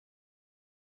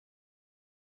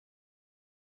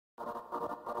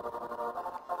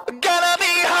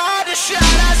to shut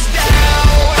us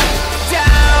down,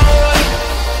 down.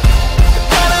 It's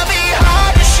gonna be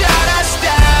hard to shut us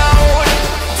down,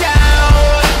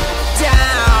 down,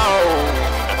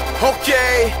 down.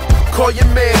 Okay, call your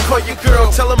man, call your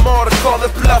girl, tell them all to call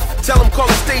it bluff. Tell them call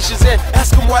the stations and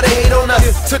ask him why they hate on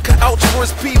us. Took her out for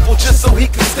his people just so he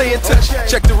can stay in touch.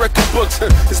 Check the record books,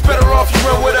 it's better off you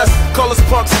run with us. Call us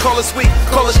punks, call us weak,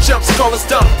 call us chumps, call us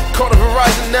dumb. Call the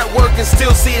Verizon network and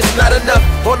still see it's not enough.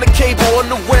 On the cable, on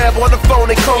the web, on the phone,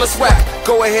 they call us whack.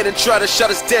 Go ahead and try to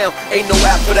shut us down, ain't no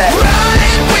app for that.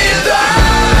 Ride with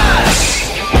us,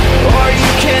 or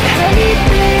you can hate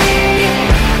me,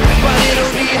 but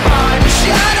it'll be hard to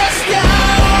shut us down.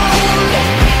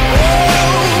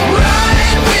 Oh,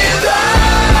 ride with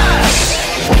us,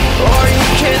 or you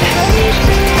can hate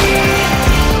me,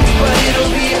 but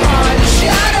it'll be hard to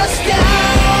shut us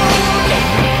down.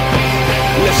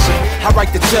 Listen, I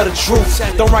write to tell the truth,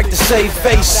 don't write to save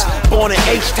face. Born in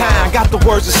H-Town, got the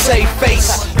words to save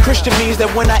face. Christian means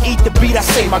that when I eat the beat, I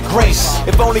say my grace.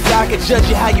 If only God could judge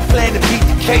you how you plan to beat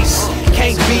the case.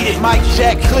 Can't beat it, Mike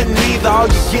Jack couldn't either. All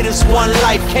you get is one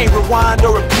life, can't rewind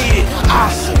or repeat it.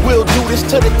 I will do this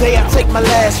till the day I take my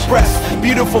last breath.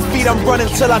 Beautiful feet, I'm running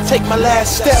till I take my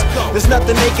last step. There's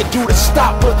nothing they can do to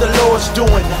stop what the Lord's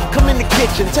doing. Come in the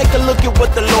kitchen, take a look at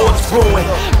what the Lord's brewing.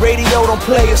 Radio don't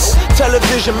play us,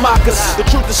 television mock us. The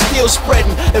truth is still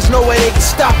spreading, there's no way they can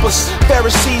stop us.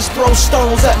 Pharisees throw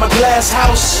stones at my glass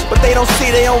house, but they don't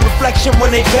see their own reflection when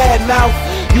they bad mouth.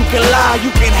 You can lie, you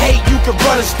can hate, you can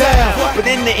run us down, but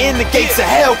in the end the gates of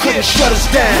hell couldn't shut us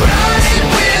down. Ride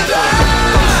with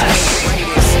us,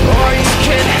 or you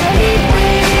can hate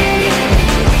me,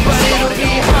 but it'll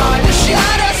be hard to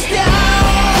shut us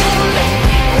down.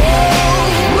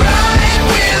 Oh, ride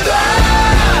with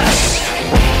us,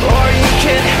 or you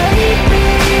can hate me,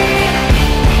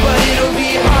 but it'll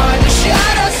be hard to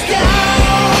shut us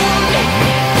down.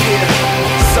 Yeah,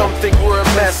 some think we're a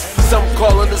mess, some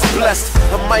calling us blessed.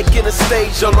 A mic and a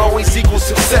stage don't always equal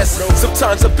success.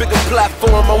 Sometimes a bigger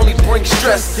platform only brings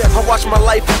stress. I watch my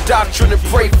life in doctrine and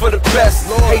pray for the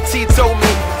best. AT told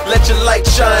me, let your light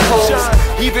shine, Holmes.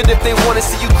 Even if they want to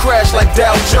see you crash like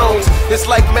Dow Jones. It's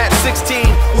like Matt 16,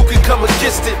 who can come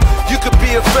against it? You could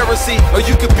be a Pharisee or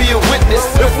you could be a witness.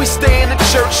 If we stay in the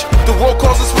church, the world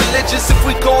calls us religious. If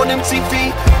we go on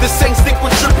MTV, the saints think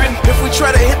we're tripping. If we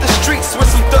try to hit the streets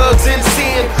with some thugs in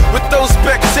sin, with those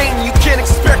spectating, you can't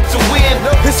expect to win.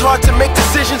 It's hard to make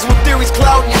decisions when theories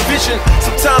clouding your vision.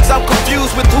 Sometimes I'm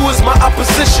confused with who is my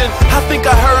opposition. I think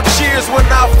I heard cheers when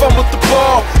I fumbled the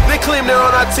ball. They claim they're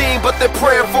on our team, but they're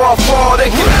praying for our fall.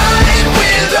 They can ride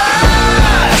with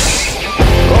us,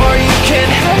 or you can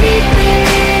hate me,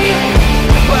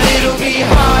 but it'll be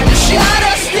hard to shut us